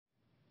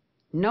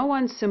No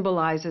one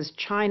symbolizes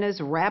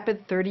China's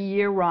rapid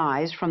 30-year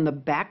rise from the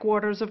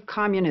backwaters of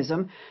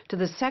communism to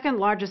the second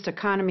largest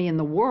economy in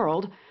the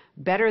world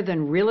better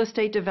than real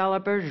estate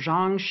developer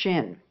Zhang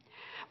Xin.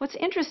 What's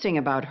interesting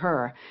about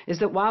her is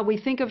that while we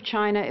think of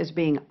China as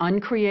being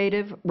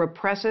uncreative,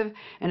 repressive,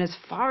 and as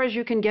far as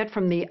you can get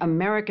from the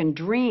American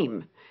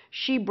dream,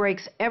 she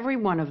breaks every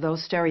one of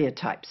those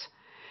stereotypes.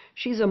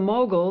 She's a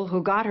mogul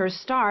who got her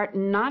start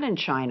not in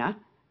China,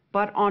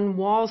 but on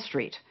Wall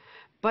Street.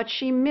 But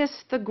she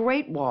missed the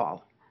Great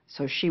Wall,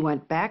 so she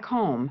went back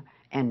home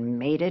and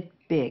made it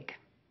big.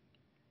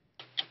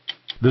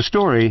 The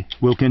story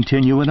will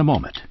continue in a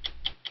moment.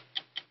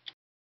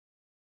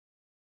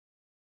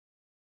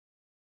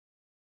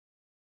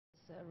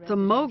 The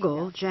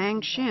mogul,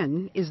 Zhang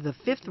Xin, is the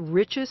fifth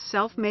richest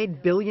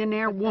self-made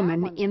billionaire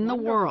woman in the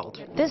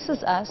world. This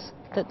is us.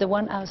 The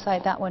one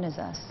outside, that one is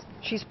us.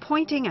 She's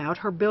pointing out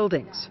her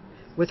buildings.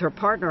 With her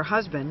partner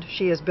husband,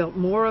 she has built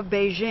more of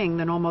Beijing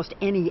than almost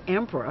any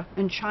emperor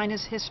in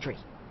China's history.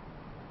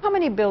 How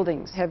many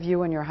buildings have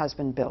you and your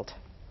husband built?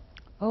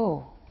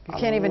 Oh, you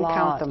can't even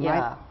count them, yeah.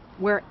 right?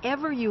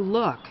 Wherever you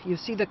look, you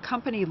see the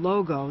company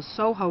logo,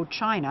 Soho,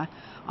 China,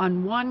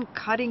 on one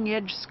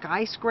cutting-edge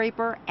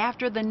skyscraper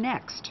after the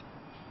next.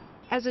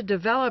 As a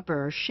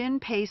developer, Xin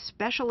pays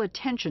special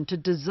attention to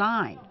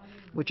design,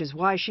 which is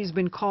why she's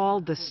been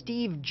called the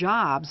Steve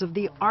Jobs of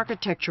the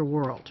architecture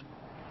world.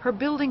 Her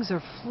buildings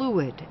are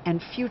fluid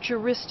and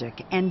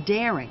futuristic and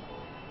daring,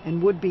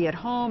 and would be at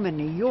home in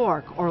New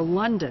York or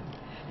London,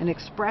 an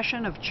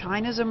expression of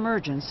China's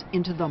emergence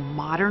into the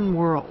modern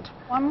world.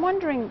 I'm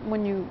wondering,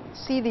 when you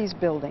see these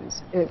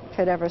buildings, if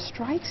it ever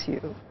strikes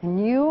you,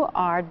 and you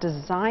are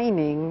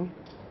designing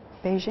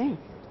Beijing.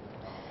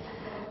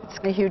 It's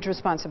a huge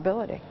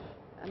responsibility.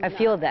 I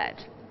feel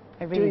that.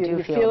 I really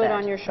do feel feel that. it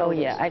on your shoulders?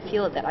 Oh yeah, I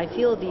feel that. I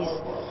feel these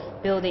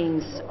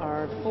buildings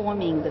are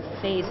forming the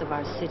face of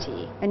our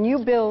city. And you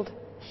build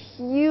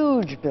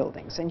huge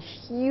buildings and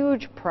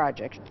huge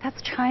projects.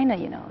 That's China,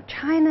 you know.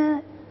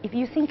 China, if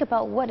you think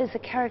about what is the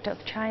character of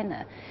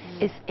China,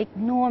 it's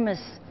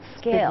enormous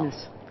scale.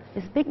 Bigness.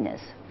 It's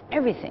bigness,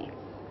 everything.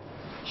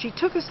 She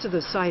took us to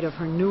the site of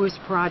her newest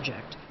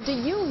project. Do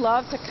you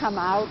love to come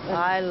out?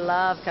 I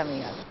love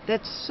coming out.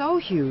 That's so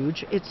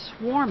huge, it's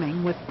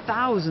swarming with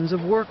thousands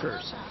of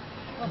workers.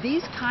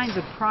 These kinds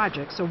of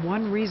projects are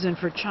one reason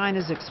for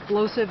China's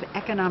explosive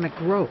economic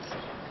growth.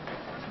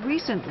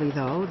 Recently,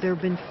 though, there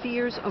have been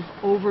fears of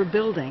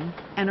overbuilding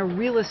and a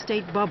real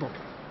estate bubble.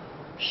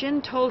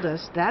 Xin told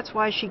us that's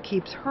why she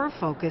keeps her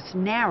focus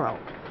narrow,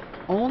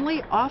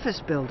 only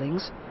office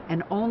buildings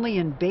and only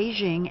in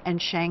Beijing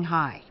and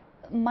Shanghai.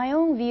 My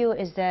own view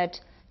is that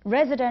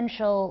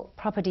residential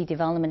property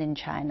development in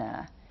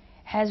China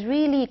has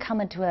really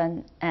come to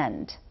an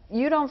end.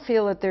 You don't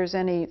feel that there's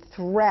any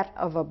threat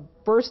of a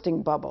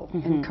bursting bubble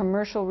in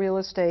commercial real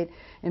estate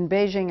in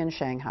Beijing and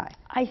Shanghai?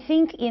 I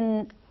think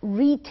in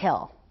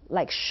retail,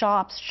 like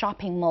shops,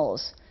 shopping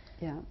malls,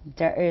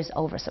 there is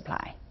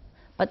oversupply.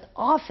 But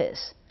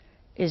office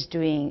is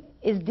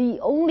the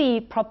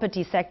only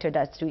property sector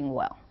that's doing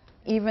well.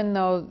 Even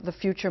though the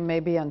future may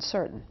be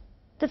uncertain?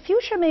 The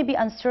future may be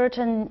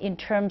uncertain in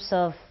terms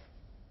of,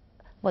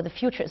 well, the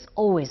future is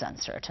always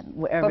uncertain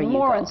wherever you go. But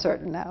more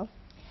uncertain now.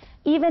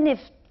 Even if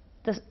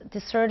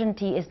the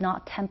certainty is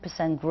not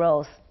 10%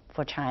 growth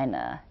for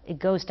China, it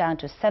goes down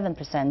to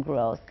 7%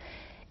 growth,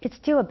 it's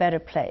still a better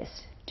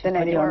place to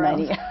put your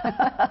money.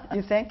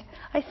 You think?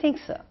 I think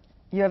so.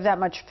 You have that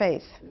much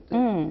faith?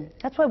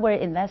 That's why we're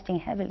investing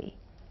heavily.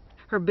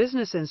 Her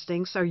business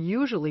instincts are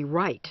usually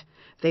right.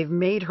 They've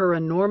made her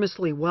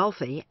enormously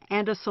wealthy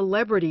and a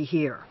celebrity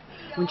here.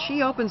 When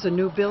she opens a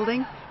new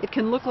building, it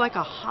can look like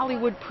a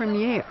Hollywood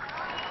premiere.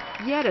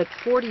 Yet at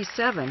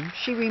 47,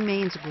 she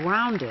remains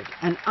grounded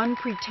and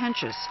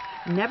unpretentious,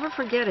 never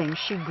forgetting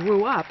she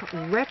grew up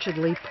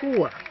wretchedly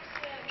poor.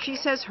 She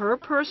says her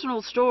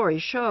personal story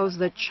shows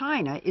that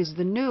China is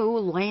the new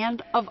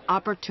land of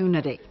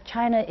opportunity.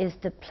 China is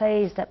the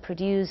place that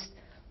produced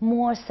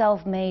more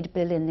self-made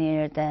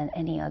billionaires than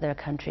any other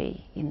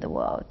country in the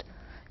world.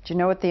 Do you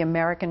know what the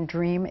American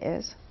dream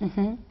is?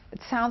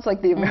 It sounds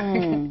like the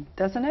American,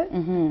 doesn't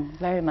it?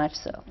 Very much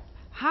so.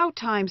 How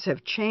times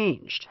have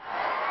changed.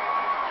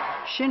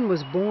 Xin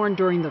was born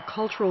during the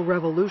Cultural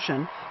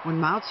Revolution, when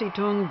Mao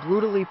Zedong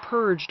brutally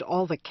purged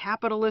all the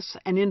capitalists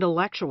and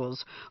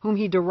intellectuals whom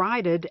he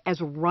derided as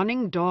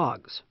running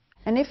dogs.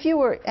 And if you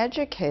were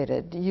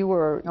educated, you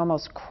were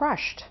almost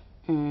crushed.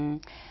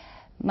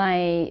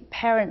 My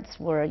parents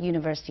were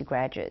university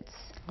graduates.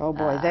 Oh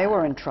boy, they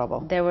were in trouble.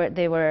 They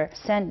were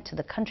sent to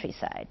the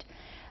countryside.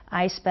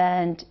 I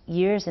spent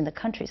years in the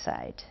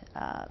countryside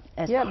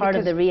as part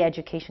of the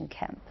re-education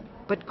camp.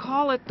 But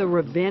call it the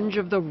revenge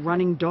of the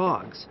running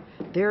dogs.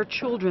 Their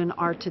children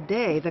are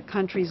today the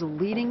country's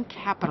leading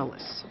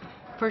capitalists.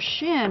 For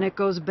Xin, it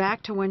goes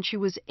back to when she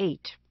was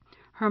 8.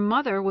 Her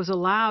mother was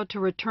allowed to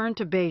return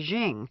to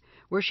Beijing,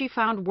 where she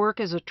found work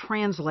as a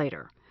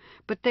translator.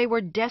 But they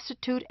were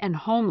destitute and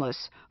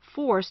homeless,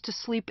 forced to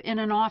sleep in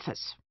an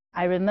office.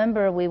 I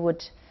remember we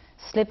would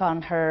sleep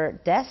on her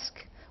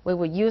desk We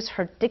would use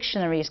her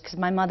dictionaries, because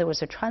my mother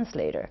was a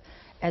translator,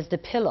 as the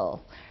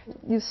pillow.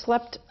 You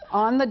slept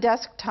on the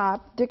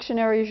desktop,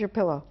 dictionary as your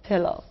pillow?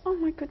 Pillow. Oh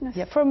my goodness.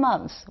 Yeah, for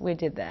months we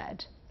did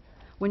that.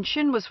 When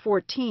Xin was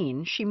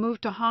 14, she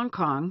moved to Hong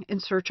Kong in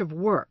search of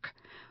work.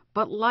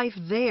 But life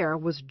there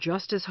was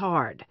just as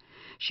hard.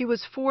 She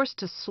was forced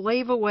to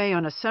slave away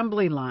on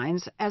assembly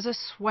lines as a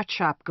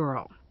sweatshop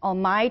girl.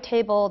 On my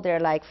table, there are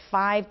like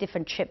 5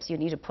 different chips you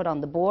need to put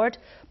on the board.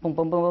 Boom,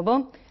 boom, boom, boom,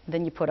 boom.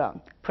 Then you put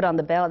on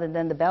the bell, and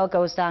then the bell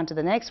goes down to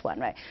the next one,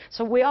 right?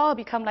 So we all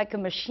become like a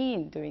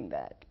machine doing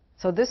that.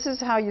 So this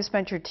is how you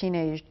spent your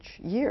teenage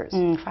years?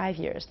 5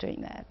 years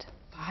doing that.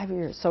 5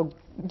 years. So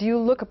do you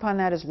look upon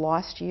that as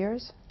lost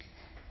years?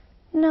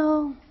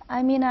 No.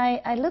 I mean,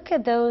 I look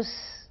at those,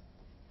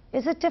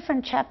 it's a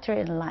different chapter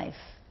in life.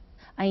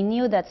 I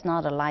knew that's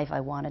not a life I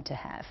wanted to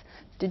have.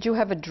 Did you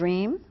have a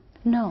dream?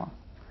 No.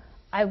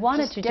 I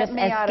wanted to just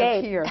me escape. Out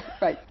of here.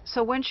 Right.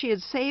 So when she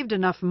had saved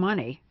enough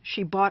money,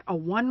 she bought a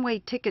one-way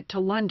ticket to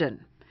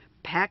London,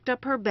 packed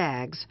up her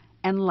bags,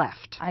 and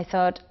left. I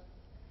thought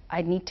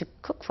I need to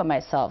cook for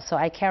myself, so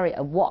I carry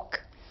a wok,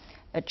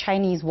 a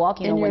Chinese wok.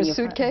 In your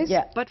suitcase?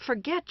 Yeah. But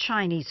forget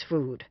Chinese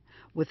food.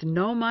 With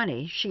no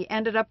money, she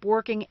ended up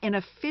working in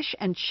a fish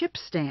and chip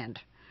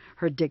stand.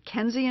 Her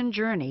Dickensian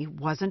journey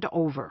wasn't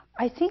over.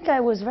 I think I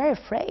was very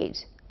afraid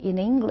in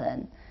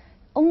England,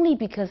 only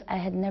because I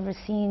had never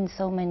seen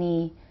so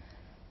many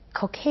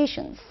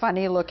Caucasians.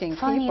 Funny-looking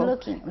people.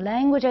 Funny-looking.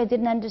 Language I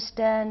didn't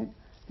understand,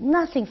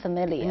 nothing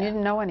familiar. And you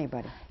didn't know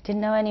anybody.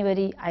 Didn't know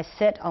anybody. I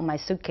sat on my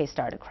suitcase,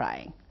 started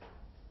crying.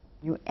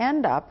 You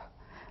end up,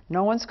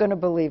 no one's going to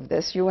believe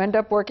this, you end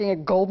up working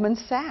at Goldman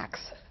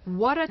Sachs.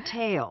 What a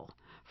tale.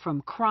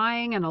 From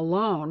crying and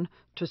alone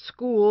to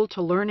school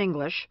to learn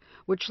English,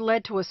 which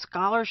led to a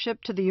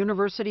scholarship to the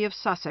University of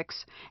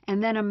Sussex,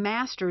 and then a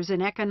master's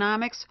in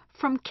economics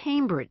from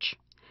Cambridge.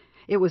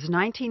 It was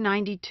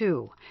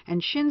 1992,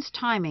 and Xin's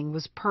timing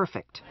was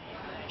perfect.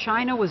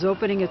 China was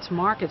opening its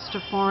markets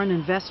to foreign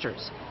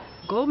investors.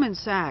 Goldman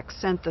Sachs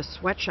sent the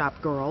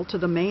sweatshop girl to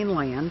the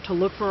mainland to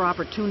look for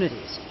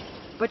opportunities.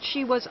 But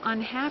she was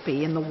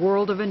unhappy in the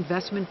world of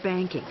investment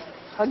banking.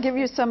 I'll give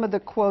you some of the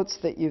quotes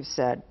that you've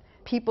said.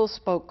 People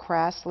spoke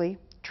crassly,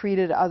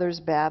 treated others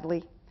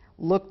badly,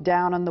 looked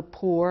down on the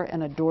poor,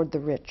 and adored the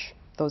rich.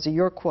 Those are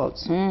your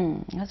quotes.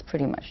 That's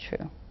pretty much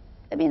true.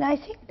 I mean, I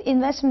think the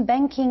investment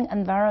banking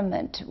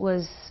environment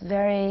was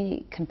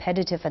very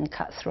competitive and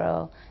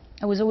cutthroat.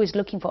 I was always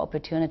looking for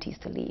opportunities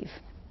to leave.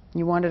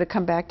 You wanted to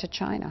come back to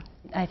China.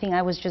 I think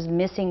I was just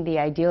missing the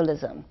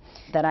idealism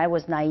that I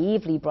was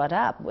naively brought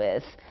up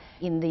with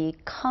in the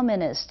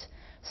communist,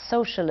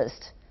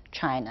 socialist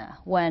China,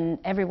 when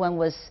everyone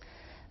was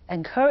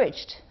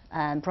encouraged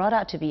and brought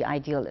up to be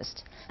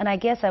idealist. And I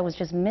guess I was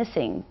just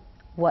missing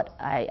what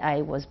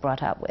I was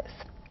brought up with.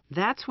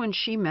 That's when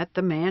she met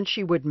the man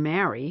she would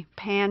marry,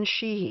 Pan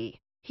Shi.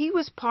 He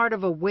was part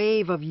of a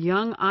wave of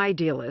young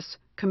idealists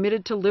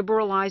committed to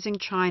liberalizing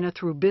China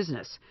through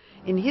business.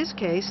 In his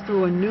case,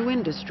 through a new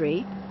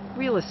industry,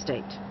 real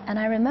estate. And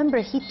I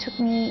remember he took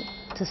me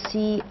to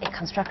see a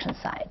construction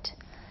site.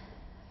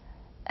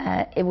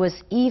 It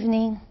was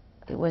evening,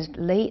 it was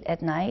late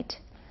at night.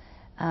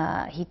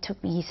 He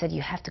took me, he said,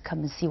 "You have to come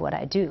and see what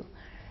I do."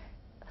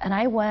 And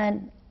I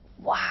went,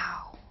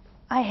 wow,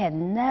 I had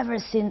never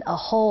seen a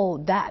hole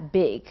that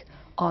big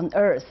on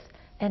earth.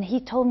 And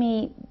he told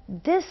me,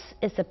 this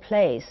is a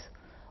place,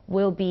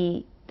 will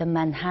be the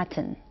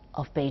Manhattan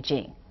of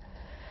Beijing.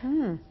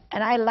 And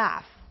I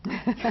laughed.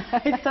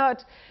 I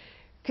thought,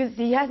 because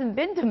he hasn't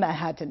been to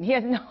Manhattan. He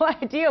has no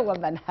idea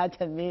what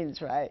Manhattan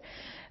means, right?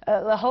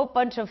 A whole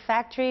bunch of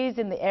factories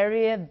in the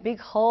area, big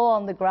hole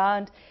on the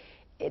ground.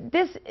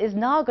 This is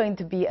not going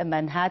to be a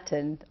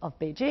Manhattan of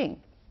Beijing.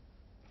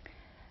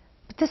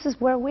 But this is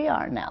where we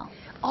are now.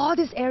 All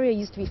this area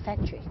used to be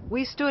factory.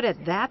 We stood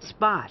at that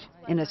spot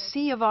in a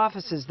sea of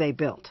offices they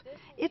built.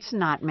 It's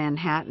not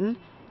Manhattan,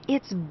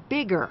 it's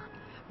bigger.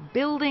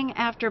 Building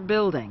after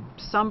building,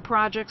 some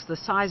projects the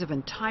size of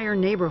entire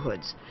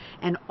neighborhoods,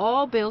 and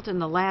all built in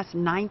the last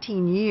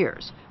 19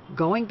 years,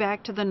 going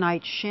back to the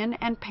night Xin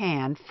and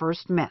Pan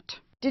first met.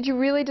 Did you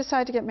really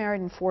decide to get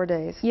married in 4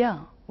 days? Yeah,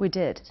 we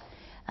did.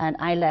 And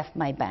I left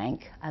my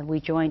bank, and we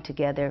joined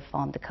together,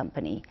 formed the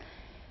company.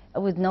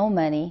 With no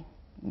money,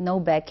 no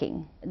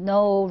backing,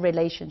 no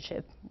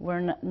relationship.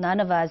 None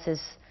of us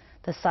is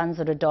the sons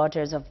or the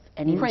daughters of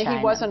any China.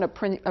 He wasn't a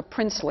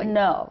princeling?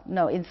 No,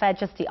 no. In fact,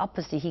 just the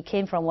opposite. He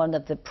came from one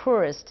of the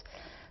poorest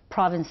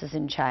provinces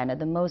in China,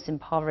 the most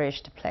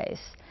impoverished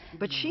place.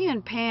 But she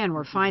and Pan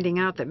were finding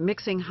out that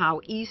mixing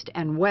how East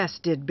and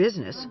West did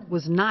business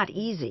was not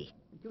easy.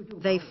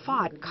 They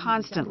fought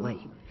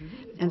constantly.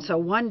 And so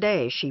one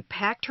day she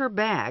packed her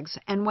bags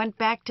and went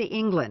back to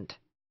England.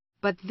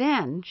 But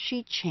then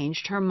she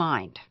changed her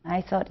mind.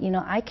 I thought, you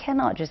know, I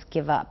cannot just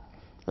give up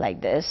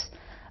like this.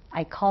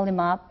 I called him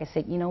up. I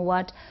said, you know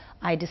what?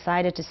 I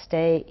decided to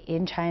stay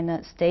in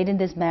China, stayed in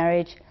this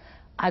marriage.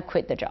 I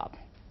quit the job.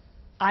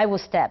 I will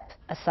step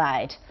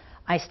aside.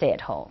 I stay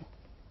at home.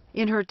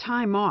 In her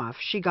time off,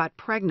 she got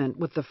pregnant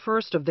with the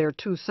first of their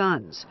 2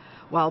 sons,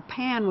 while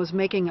Pan was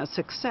making a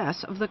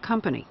success of the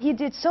company. He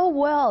did so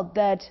well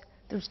that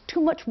there was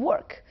too much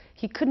work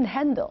he couldn't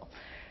handle.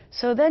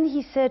 So then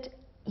he said,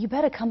 you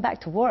better come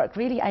back to work.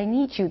 Really, I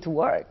need you to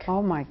work.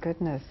 Oh, my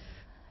goodness.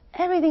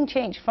 Everything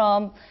changed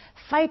from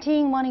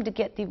fighting, wanting to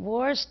get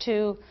divorced,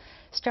 to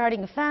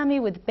starting a family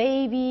with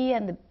baby,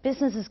 and the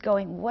business is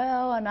going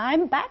well, and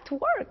I'm back to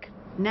work.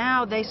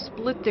 Now they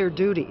split their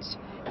duties.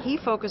 He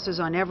focuses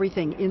on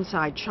everything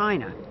inside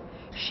China.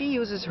 She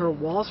uses her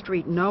Wall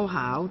Street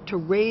know-how to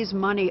raise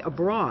money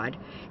abroad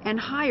and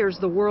hires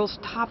the world's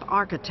top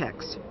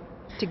architects.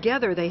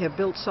 Together, they have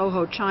built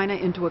Soho China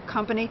into a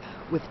company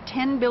with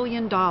 $10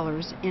 billion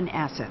in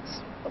assets.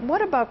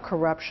 What about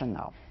corruption,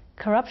 though?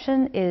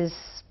 Corruption is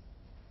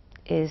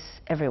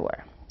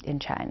everywhere in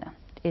China.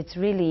 It's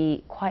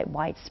really quite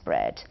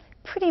widespread.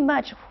 Pretty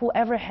much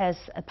whoever has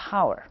a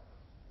power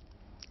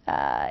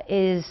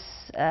is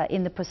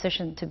in the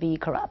position to be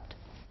corrupt.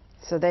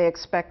 So they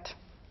expect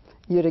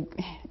you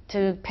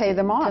to pay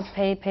them off.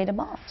 To pay them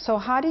off. So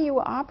how do you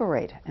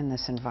operate in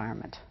this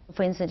environment?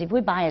 For instance, if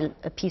we buy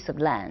a piece of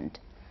land,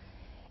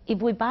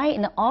 if we buy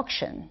in an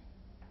auction,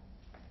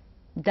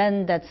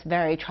 then that's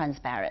very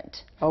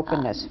transparent.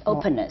 Openness.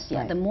 Openness, yeah.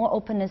 Right. The more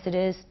openness it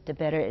is, the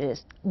better it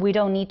is. We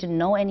don't need to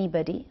know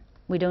anybody.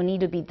 We don't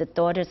need to be the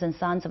daughters and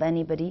sons of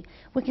anybody.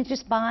 We can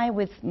just buy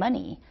with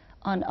money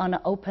on an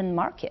open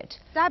market.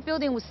 That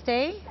building will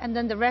stay, and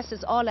then the rest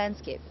is all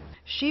landscape.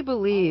 She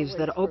believes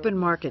that open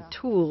market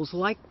tools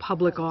like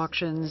public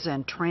auctions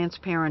and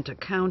transparent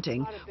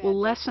accounting will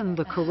lessen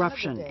the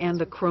corruption and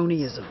the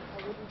cronyism.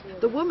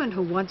 The woman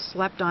who once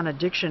slept on a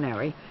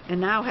dictionary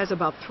and now has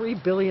about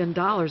 $3 billion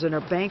in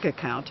her bank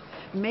account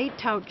may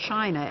tout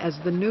China as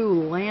the new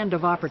land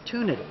of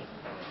opportunity.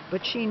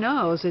 But she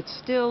knows it's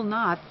still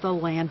not the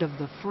land of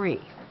the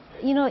free.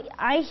 You know,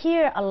 I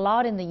hear a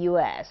lot in the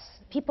U.S.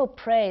 People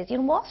praise,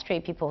 Wall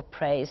Street people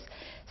praise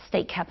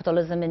state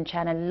capitalism in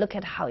China. Look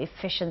at how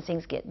efficient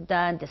things get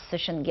done,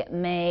 decisions get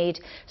made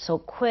so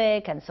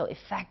quick and so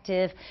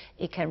effective.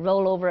 It can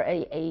roll over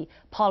a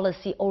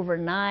policy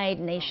overnight,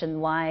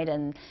 nationwide.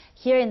 And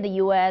here in the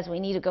U.S., we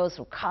need to go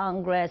through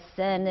Congress,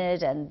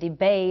 Senate, and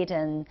debate.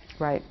 And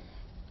right.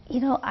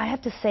 I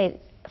have to say,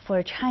 for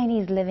a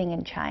Chinese living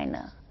in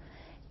China,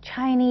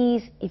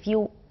 Chinese, if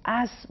you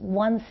ask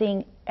one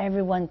thing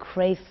everyone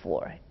crave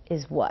for,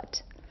 is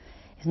what?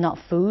 It's not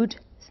food,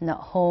 it's not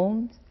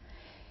homes.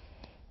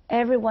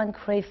 Everyone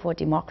crave for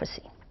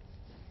democracy.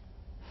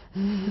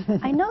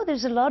 I know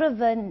there's a lot of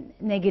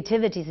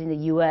negativities in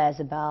the U.S.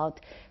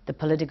 about the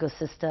political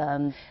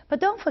system,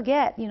 but don't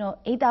forget,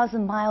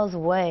 8,000 miles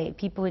away,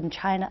 people in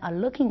China are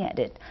looking at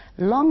it,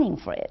 longing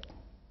for it.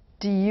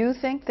 Do you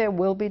think there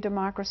will be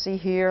democracy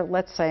here?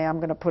 Let's say, I'm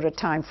going to put a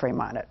time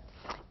frame on it.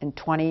 In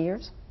 20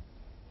 years?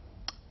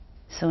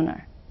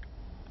 Sooner.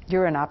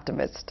 You're an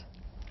optimist.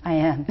 I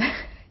am.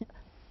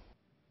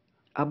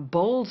 A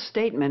bold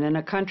statement in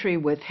a country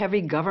with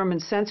heavy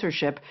government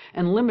censorship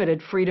and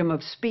limited freedom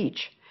of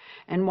speech.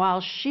 And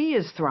while she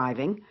is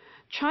thriving,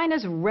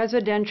 China's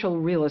residential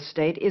real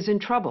estate is in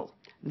trouble.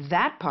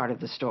 That part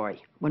of the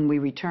story when we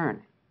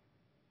return.